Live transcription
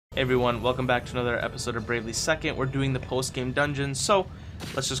Hey everyone, welcome back to another episode of Bravely Second. We're doing the post-game dungeon, so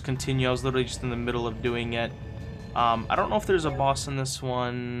let's just continue. I was literally just in the middle of doing it. I don't know if there's a boss in this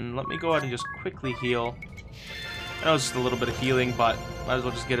one. Let me go ahead and just quickly heal. I know it's just a little bit of healing, but might as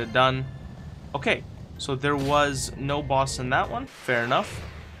well just get it done. Okay, so there was no boss in that one. Fair enough.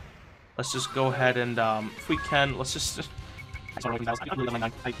 Let's just go ahead and, if we can, let's just...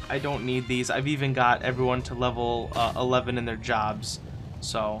 I don't need these. I've even got everyone to level 11 in their jobs.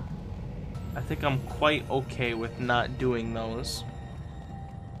 So, I think I'm quite okay with not doing those.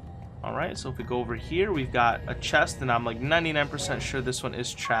 Alright, so if we go over here, we've got a chest, and I'm like 99% sure this one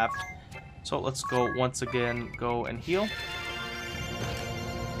is trapped. So let's go once again, go and heal.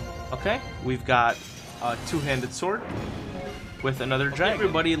 Okay, we've got a two-handed sword with another dragon. Okay,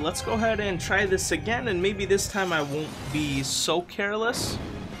 everybody, let's go ahead and try this again, and maybe this time I won't be so careless.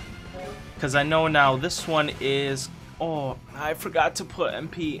 Because I know now this one is... Oh, I forgot to put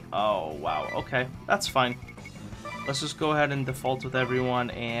MP. Oh, wow. Okay, that's fine. Let's just go ahead and default with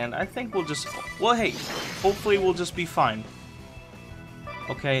everyone, and I think we'll just... Well, hey, hopefully we'll just be fine.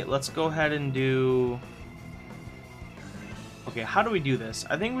 Okay, let's go ahead and do... Okay, how do we do this?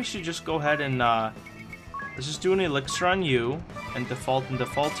 I think we should just go ahead and, let's just do an elixir on you, and default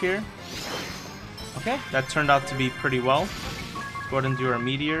here. Okay, that turned out to be pretty well. Let's go ahead and do our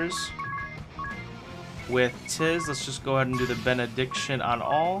meteors. With Tiz, let's just go ahead and do the benediction on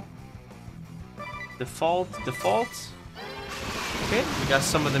all. Default. Okay, we got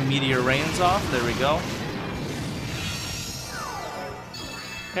some of the meteor rains off. There we go.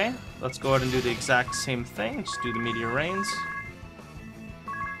 Okay, let's go ahead and do the exact same thing. Just do the meteor rains.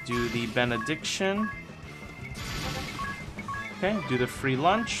 Do the benediction. Okay, do the free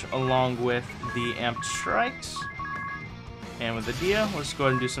lunch along with the amped strikes. And with the Dia, let's go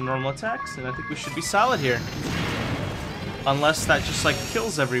ahead and do some normal attacks, and I think we should be solid here. Unless that just like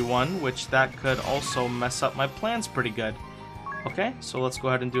kills everyone, which that could also mess up my plans pretty good. Okay, so let's go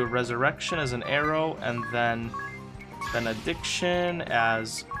ahead and do a resurrection as an arrow, and then benediction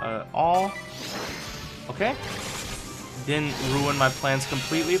as all. Okay, didn't ruin my plans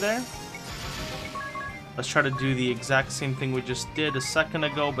completely there. Let's try to do the exact same thing we just did a second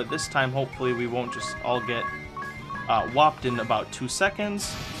ago, but this time hopefully we won't just all get whopped in about 2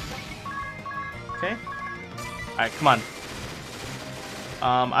 seconds. Okay. Alright, come on.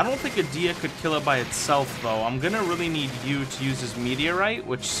 I don't think a Dia could kill it by itself, though. I'm gonna really need you to use his meteorite,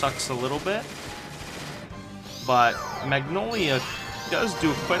 which sucks a little bit. But Magnolia does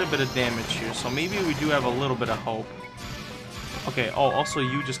do quite a bit of damage here, so maybe we do have a little bit of hope. Okay, oh, also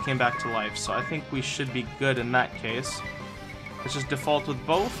you just came back to life, so I think we should be good in that case. Let's just default with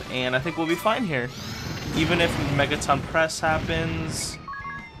both, and I think we'll be fine here. Even if Megaton Press happens...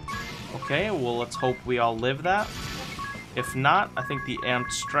 Okay, well, let's hope we all live that. If not, I think the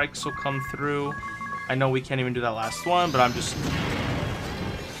amped strikes will come through. I know we can't even do that last one, but I'm just...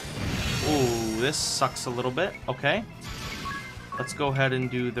 Ooh, this sucks a little bit. Okay. Let's go ahead and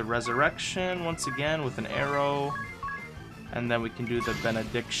do the resurrection once again with an arrow. And then we can do the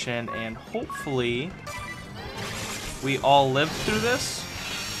benediction, and hopefully we all live through this.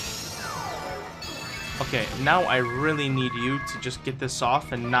 Okay, now I really need you to just get this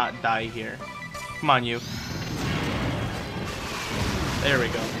off and not die here. Come on, you. There we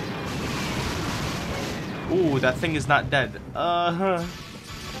go. Ooh, that thing is not dead. I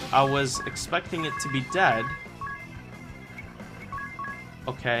was expecting it to be dead.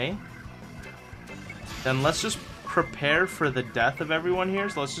 Okay. Then let's just prepare for the death of everyone here.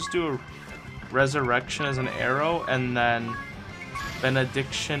 So let's just do a resurrection as an arrow, and then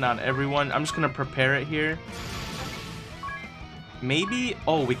benediction on everyone. I'm just gonna prepare it here. Maybe...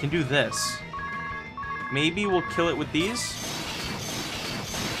 Oh, we can do this. Maybe we'll kill it with these.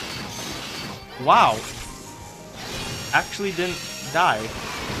 Wow. Actually didn't die.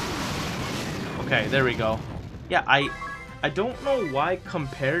 Okay, there we go. Yeah, I don't know why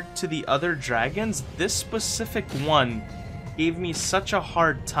compared to the other dragons, this specific one gave me such a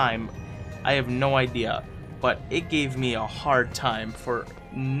hard time. I have no idea. But it gave me a hard time for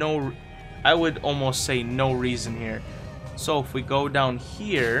no... I would almost say no reason here. So if we go down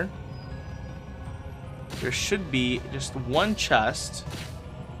here, there should be just one chest.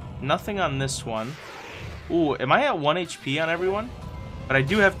 Nothing on this one. Ooh, am I at 1 HP on everyone? But I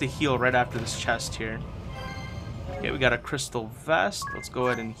do have to heal right after this chest here. Okay, we got a crystal vest. Let's go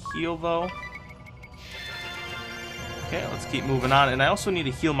ahead and heal, though. Okay, let's keep moving on. And I also need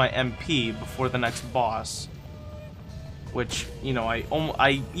to heal my MP before the next boss. Which, you know,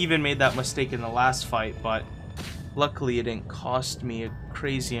 I even made that mistake in the last fight, but luckily it didn't cost me a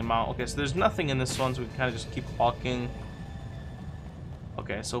crazy amount. Okay, so there's nothing in this one, so we can kind of just keep walking.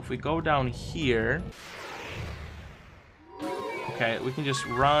 Okay, so if we go down here, okay, we can just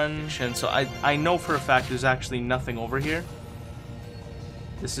run. And so I know for a fact there's actually nothing over here.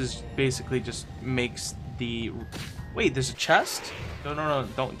 This is basically just makes the... Wait, there's a chest? No,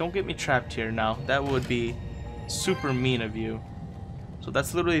 don't get me trapped here now. That would be super mean of you. So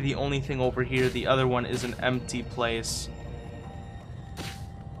that's literally the only thing over here. The other one is an empty place.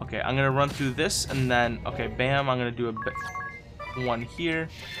 Okay, I'm gonna run through this and then, okay, bam, I'm gonna do one here.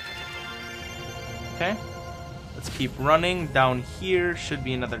 Okay, let's keep running. Down here should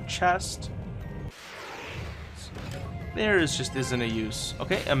be another chest. There just isn't a use.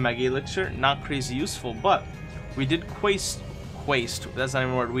 Okay, a mega elixir, not crazy useful, but we did waste, that's not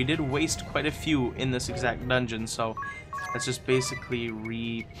even a word. We did waste quite a few in this exact dungeon, so that's just basically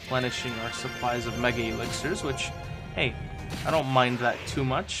replenishing our supplies of mega elixirs, which, hey, I don't mind that too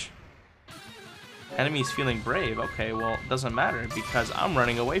much. Enemies feeling brave. Okay, well, it doesn't matter because I'm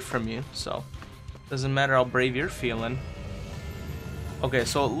running away from you, so doesn't matter how brave you're feeling. Okay,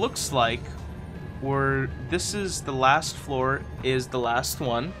 so it looks like this is the last floor, is the last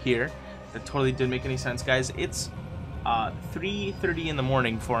one here. That totally didn't make any sense, guys. It's 3:30 in the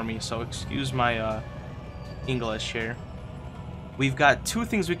morning for me, so excuse my English here. We've got two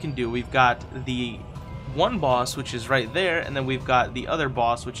things we can do. We've got the one boss, which is right there, and then we've got the other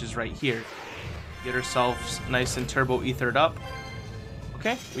boss, which is right here. Get ourselves nice and turbo ethered up.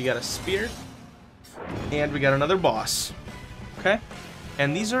 Okay, we got a spear, and we got another boss. Okay,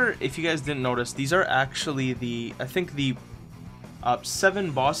 and these are, if you guys didn't notice, these are actually the, I think the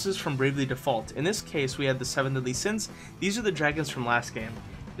 7 bosses from Bravely Default. In this case, we had the 7 Deadly Sins. These are the dragons from last game.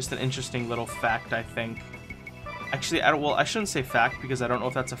 Just an interesting little fact, I think. Actually, I shouldn't say fact because I don't know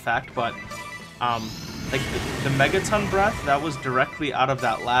if that's a fact, but like the Megaton Breath, that was directly out of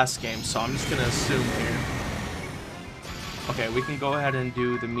that last game, so I'm just gonna assume here. Okay, we can go ahead and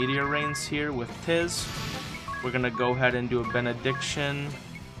do the Meteor Rains here with Tiz. We're gonna go ahead and do a Benediction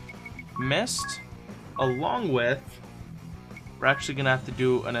Mist, along with, we're actually gonna have to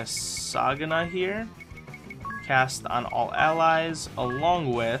do an Asagana here, cast on all allies,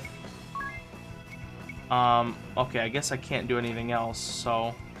 along with, okay, I guess I can't do anything else,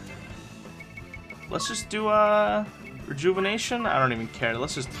 so let's just do a Rejuvenation. I don't even care.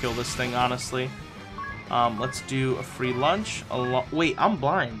 Let's just kill this thing, honestly. Let's do a free lunch. Wait, I'm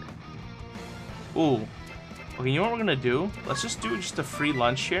blind. Ooh. Okay, you know what we're gonna do? Let's just do a free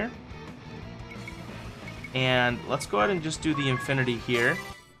lunch here. And let's go ahead and just do the infinity here.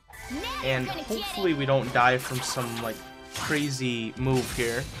 And hopefully we don't die from some, like, crazy move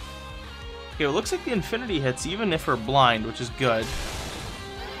here. Okay, it looks like the infinity hits even if we're blind, which is good.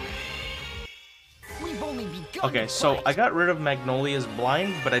 Okay, so I got rid of Magnolia's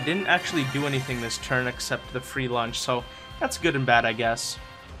blind, but I didn't actually do anything this turn except the free lunch, so that's good and bad, I guess.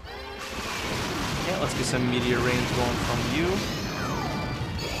 Okay, let's get some Meteor Rains going from you.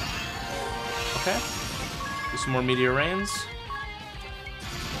 Okay, do some more Meteor Rains.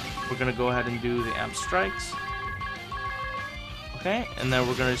 We're gonna go ahead and do the Amp Strikes. Okay, and then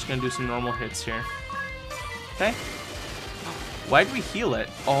we're just gonna do some normal hits here. Okay. Why'd we heal it?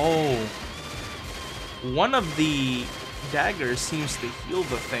 Oh. One of the daggers seems to heal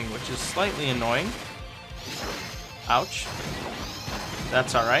the thing, which is slightly annoying. Ouch.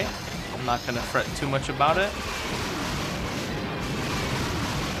 That's alright. I'm not gonna fret too much about it.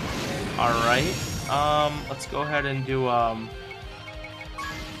 Alright. Let's go ahead and do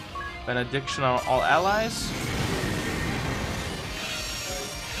Benediction on all allies.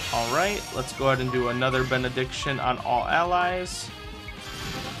 Alright, let's go ahead and do another Benediction on all allies.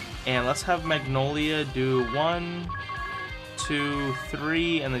 And let's have Magnolia do 1, 2,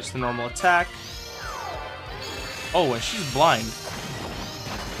 3, and then just the normal attack. Oh, and she's blind.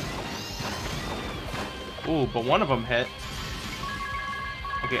 Ooh, but one of them hit.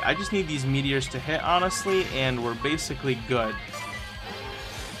 Okay, I just need these meteors to hit, honestly, and we're basically good.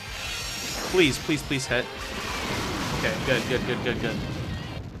 Please, please, please hit. Okay, good.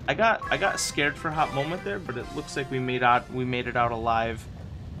 I got scared for a hot moment there, but it looks like we made it out alive.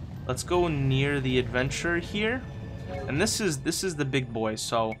 Let's go near the adventure here, and this is the big boy.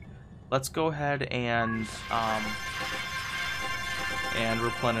 So let's go ahead and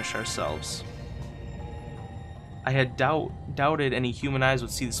replenish ourselves. I had doubted any human eyes would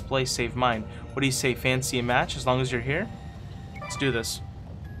see this place save mine. What do you say? Fancy a match as long as you're here? Let's do this.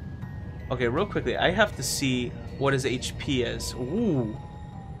 Okay, real quickly, I have to see what his HP is. Ooh,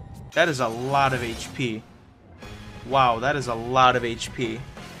 that is a lot of HP. Wow, that is a lot of HP.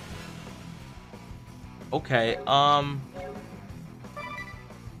 Okay,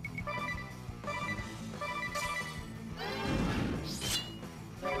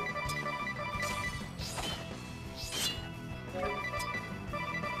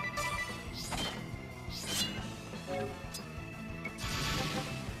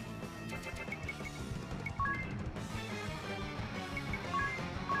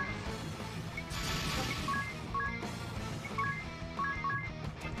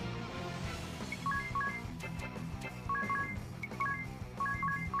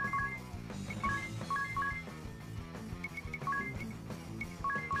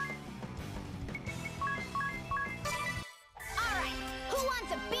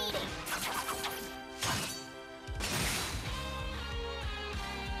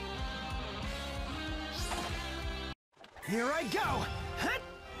 Here I go! Hut!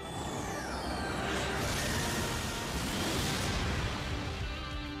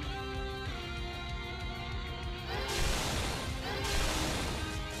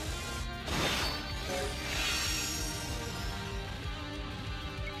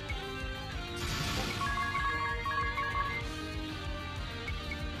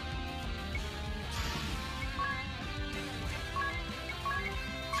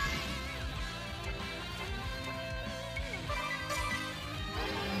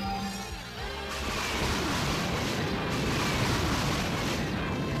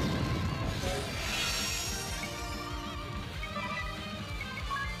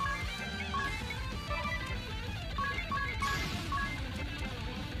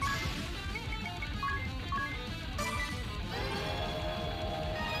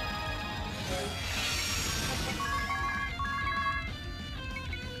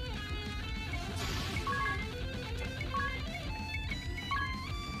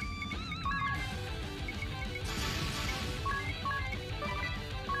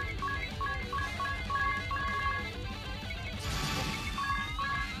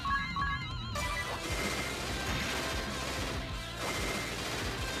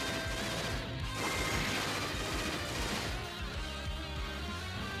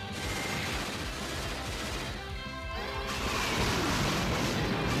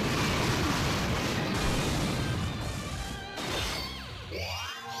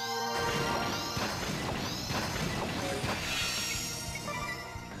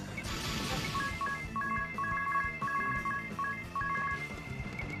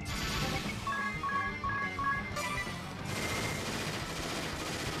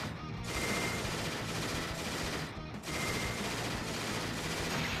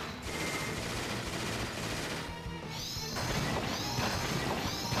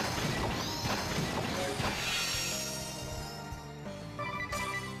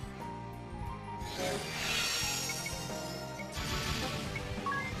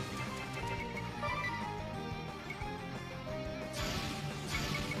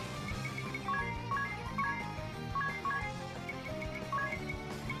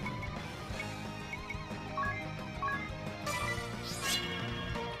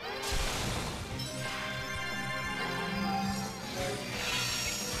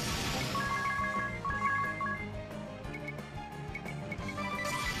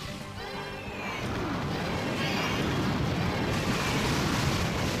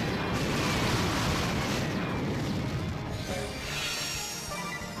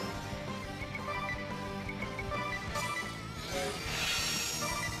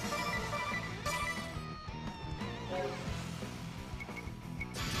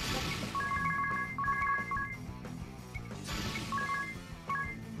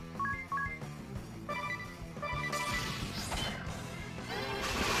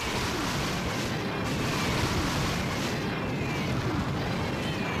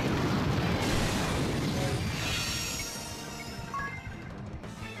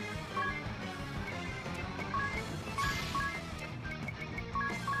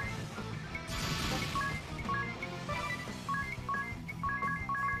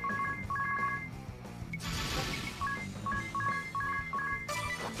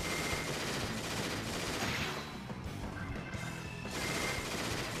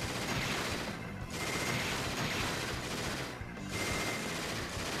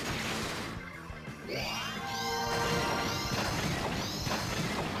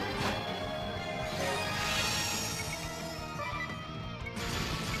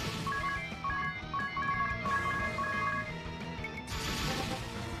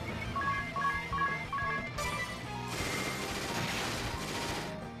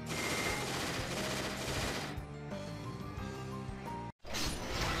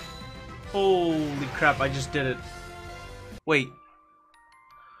 Holy crap, I just did it. Wait.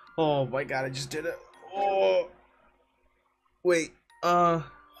 Oh my god, I just did it. Oh. Wait.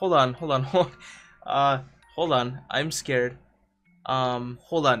 Hold on. Hold on. I'm scared.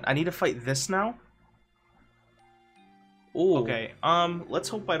 Hold on. I need to fight this now? Ooh. Okay, let's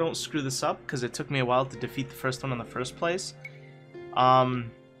hope I don't screw this up, because it took me a while to defeat the first one in the first place.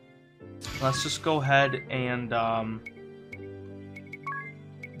 Let's just go ahead and,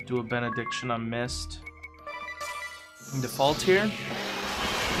 do a benediction on Mist. Default here.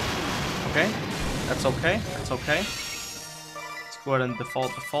 Okay, that's okay, that's okay. Let's go ahead and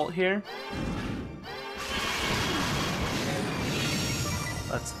default here.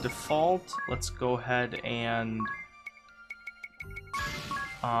 Let's default. Let's go ahead and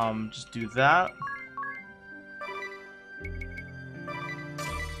just do that.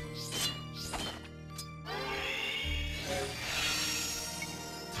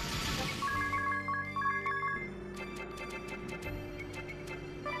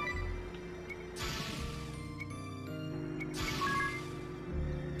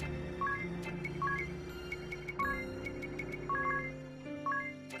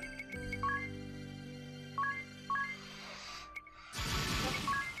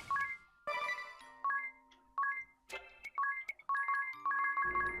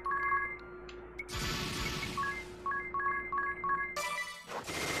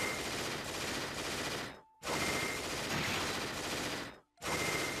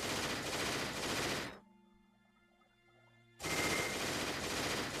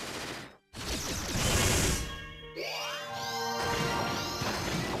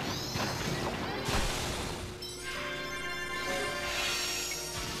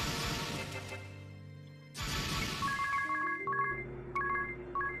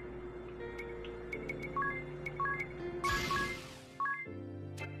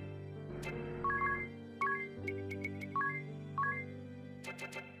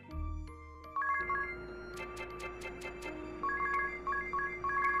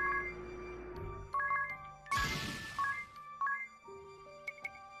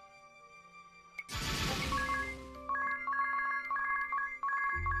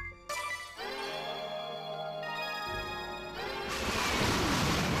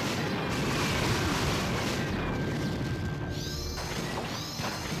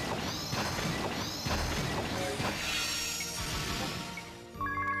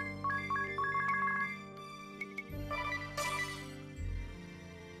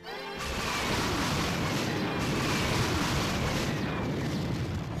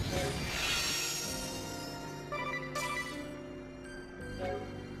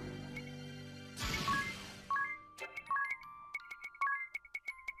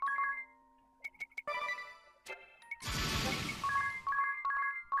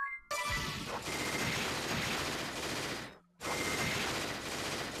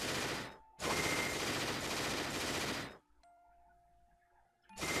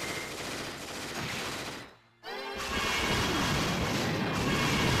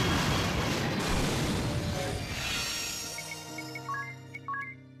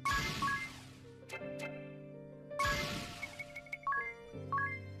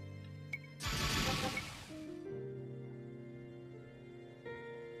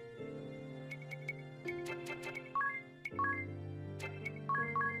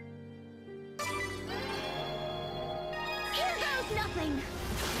 nothing.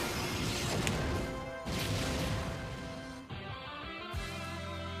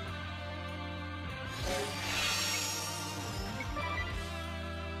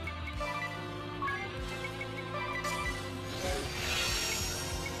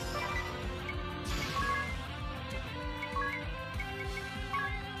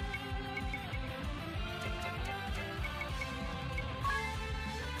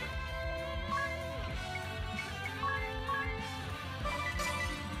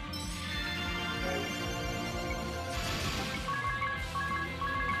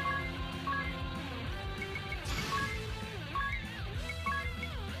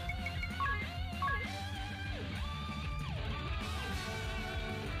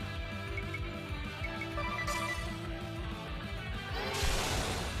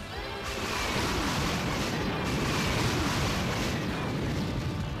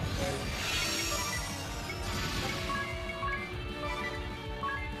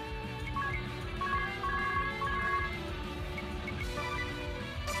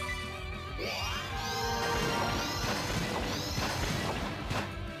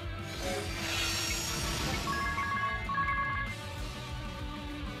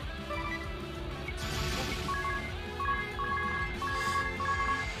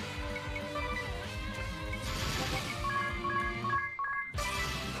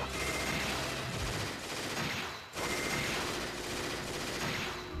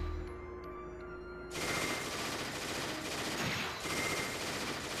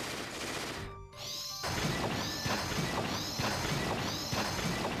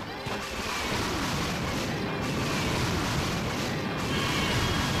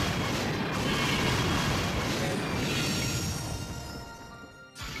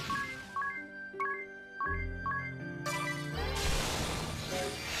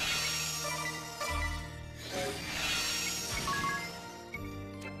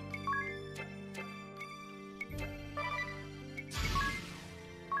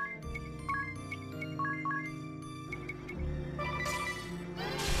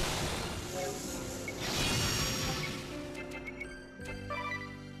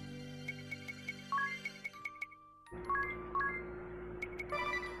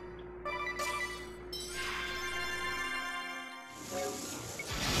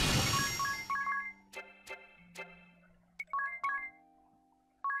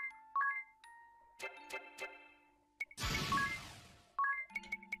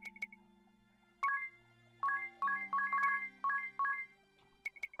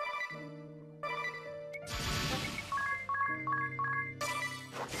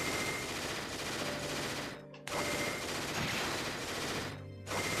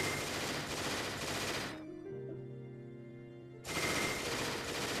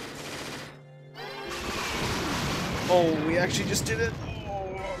 Oh, we actually just did it.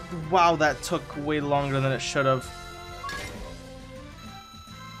 Oh, wow, that took way longer than it should have.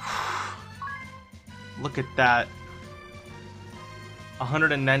 Look at that.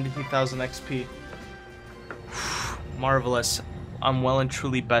 193,000 XP. Marvelous. I'm well and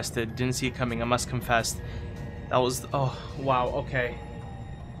truly bested. Didn't see it coming, I must confess. That was... oh, wow, okay.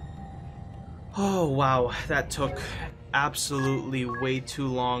 Oh, wow. That took absolutely way too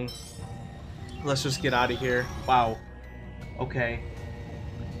long. Let's just get out of here. Wow. Okay.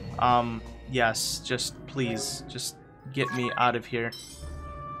 Yes, just please, just get me out of here.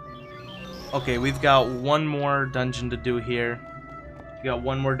 Okay, we've got one more dungeon to do here. We got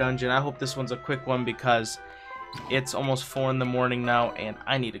one more dungeon. I hope this one's a quick one because it's almost 4 in the morning now and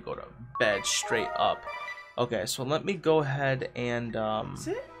I need to go to bed straight up. Okay, so let me go ahead and is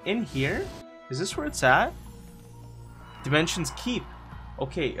it in here? Is this where it's at? Dimensions Keep.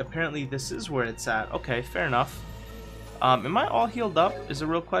 Okay, apparently this is where it's at. Okay, fair enough. Am I all healed up? Is a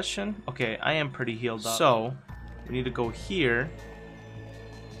real question. Okay, I am pretty healed up. So, we need to go here.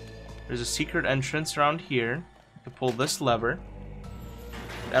 There's a secret entrance around here. To pull this lever.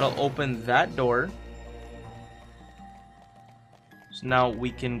 That'll open that door. So now we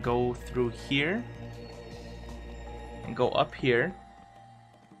can go through here. And go up here.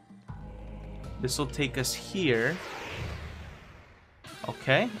 This will take us here.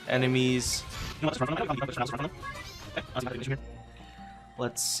 Okay, enemies.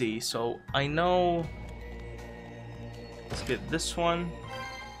 Let's see. So I know. Let's get this one.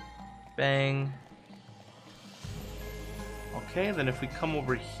 Bang. Okay, then if we come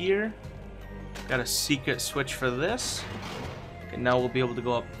over here, got a secret switch for this. Okay, now we'll be able to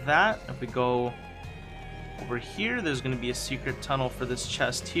go up that. If we go over here, there's going to be a secret tunnel for this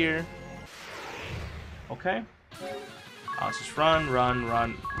chest here. Okay. Let's just run, run,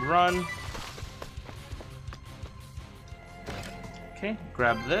 run, run. Okay,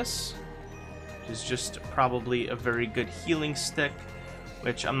 grab this. Which is just probably a very good healing stick,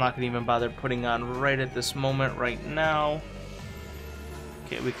 which I'm not going to even bother putting on right at this moment, right now.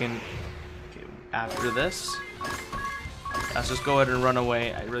 Okay, we can... Okay, after this. Let's just go ahead and run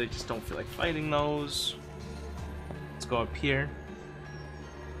away. I really just don't feel like fighting those. Let's go up here.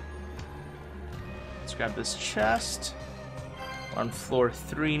 Let's grab this chest. We're on floor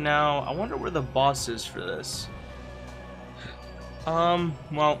 3 now. I wonder where the boss is for this.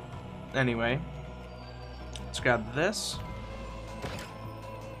 Well, anyway. Let's grab this.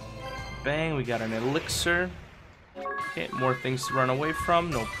 Bang, we got an elixir. Okay, more things to run away from,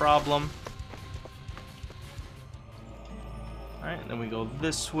 no problem. Alright, then we go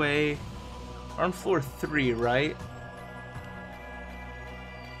this way. We're on floor 3, right?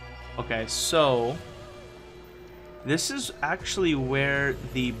 Okay, so... this is actually where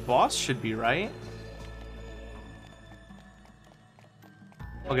the boss should be, right?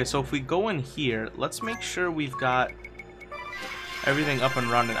 Okay, so if we go in here, let's make sure we've got everything up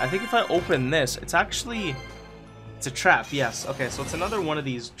and running. I think if I open this, it's actually... it's a trap, yes. Okay, so it's another one of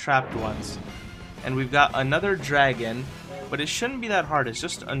these trapped ones. And we've got another dragon, but it shouldn't be that hard. It's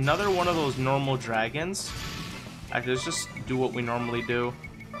just another one of those normal dragons. Actually, let's just do what we normally do.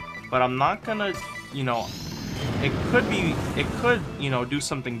 But I'm not gonna, you know... it could, you know, do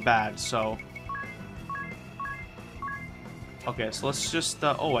something bad, so... okay, so let's just,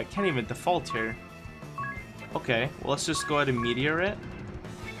 oh, I can't even default here. Okay, well, let's just go ahead and meteor it.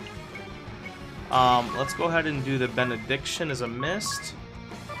 Let's go ahead and do the benediction as a mist.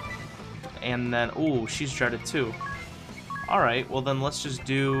 And then, ooh, she's dreaded too. Alright, well then let's just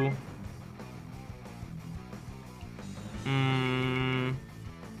do...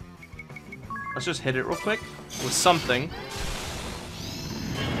 let's just hit it real quick with something.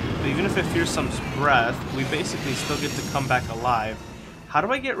 But even if it fearsome's breath, we basically still get to come back alive. How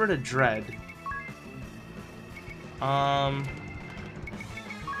do I get rid of dread?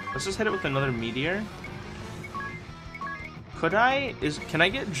 Let's just hit it with another meteor. Can I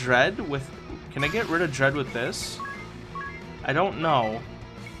get dread with... can I get rid of dread with this? I don't know.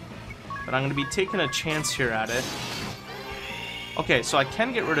 But I'm going to be taking a chance here at it. Okay, so I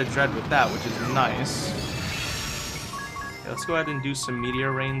can get rid of dread with that, which is nice. Okay, let's go ahead and do some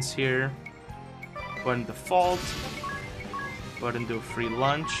meteor rains here. Go ahead and default. Go ahead and do a free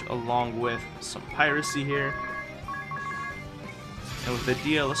lunch along with some piracy here. And with the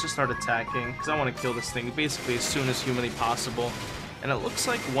Dia, let's just start attacking, because I want to kill this thing basically as soon as humanly possible. And it looks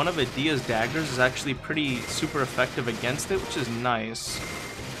like one of Adia's daggers is actually pretty super effective against it, which is nice.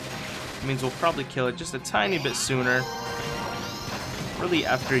 It means we'll probably kill it just a tiny bit sooner. Really,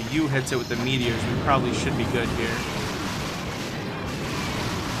 after you hits it with the meteors, we probably should be good here.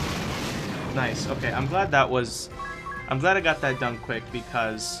 Nice. Okay, I'm glad I got that done quick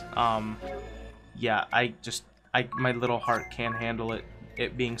because, yeah, my little heart can't handle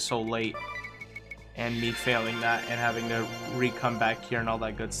it being so late. And me failing that and having to re-come back here and all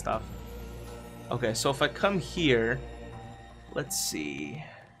that good stuff. Okay, so if I come here, let's see.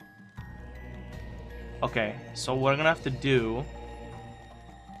 Okay, so what I'm gonna have to do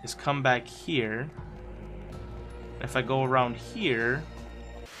is come back here. If I go around here,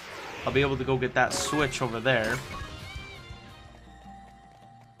 I'll be able to go get that switch over there.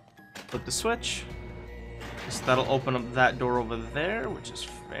 Flip the switch. So that'll open up that door over there, which is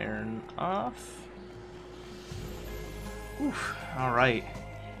fair enough. Oof, alright.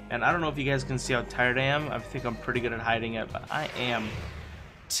 And I don't know if you guys can see how tired I am. I think I'm pretty good at hiding it, but I am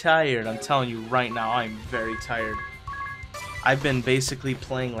tired. I'm telling you right now, I'm very tired. I've been basically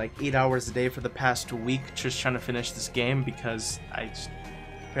playing like 8 hours a day for the past week just trying to finish this game because I just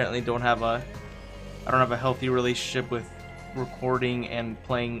apparently don't have a healthy relationship with recording and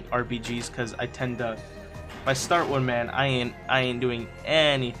playing RPGs, because I tend to, if I start one, man, I ain't doing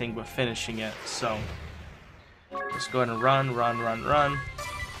anything but finishing it. So let's go ahead and run.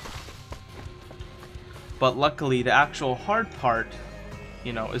 But luckily the actual hard part,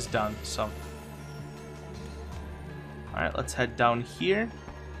 you know, is done. So alright, let's head down here.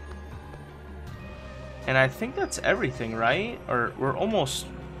 And I think that's everything, right? Or we're almost...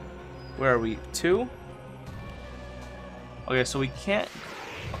 where are we? 2? Okay, so we can't...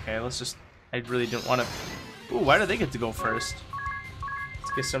 okay, let's just... I really didn't want to... ooh, why do they get to go first?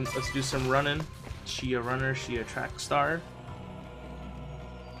 Let's do some running. Shia runner, Shia track star.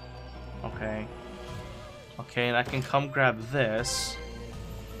 Okay. Okay, and I can come grab this,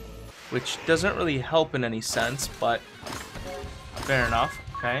 which doesn't really help in any sense, but fair enough.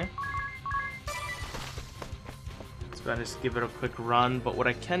 Okay. Let's go ahead and just give it a quick run. But what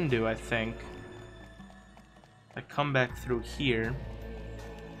I can do, I think, I come back through here.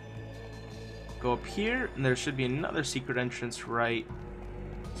 go up here, and there should be another secret entrance right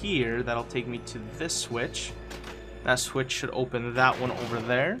here that'll take me to this switch. That switch should open that one over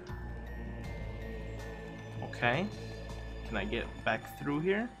there. Okay. Can I get back through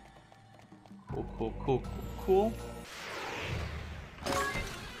here? Cool, cool, cool, cool, cool.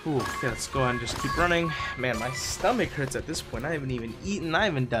 Ooh, okay, let's go ahead and just keep running. Man, my stomach hurts at this point. I haven't even eaten. I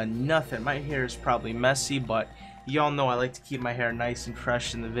haven't done nothing. My hair is probably messy, but y'all know I like to keep my hair nice and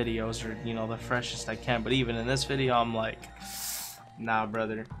fresh in the videos, or, you know, the freshest I can. But even in this video, I'm like, nah,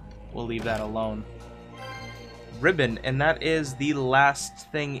 brother. We'll leave that alone. Ribbon, and that is the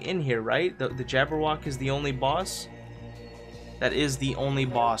last thing in here, right? The Jabberwock is the only boss? That is the only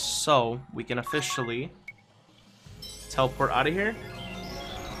boss, so we can officially teleport out of here.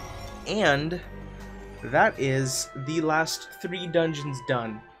 And that is the last 3 dungeons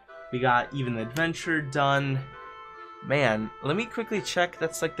done. We got even the adventure done. Man, let me quickly check.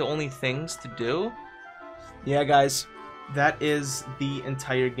 That's like the only things to do. Yeah, guys, that is the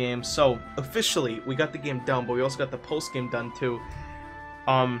entire game. So officially we got the game done, but we also got the post game done too.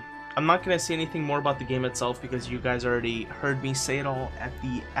 I'm not gonna say anything more about the game itself because you guys already heard me say it all at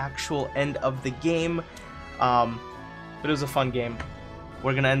the actual end of the game. But it was a fun game.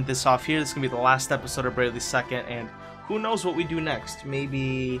 We're gonna end this off here. This is gonna be the last episode of Bravely Second, and who knows what we do next?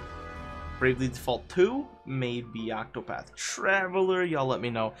 Maybe Bravely Default 2, maybe Octopath Traveler. Y'all let me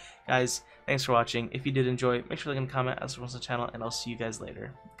know. Guys, thanks for watching. If you did enjoy, make sure to like and comment, as well as the channel, and I'll see you guys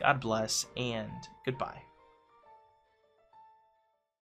later. God bless, and goodbye.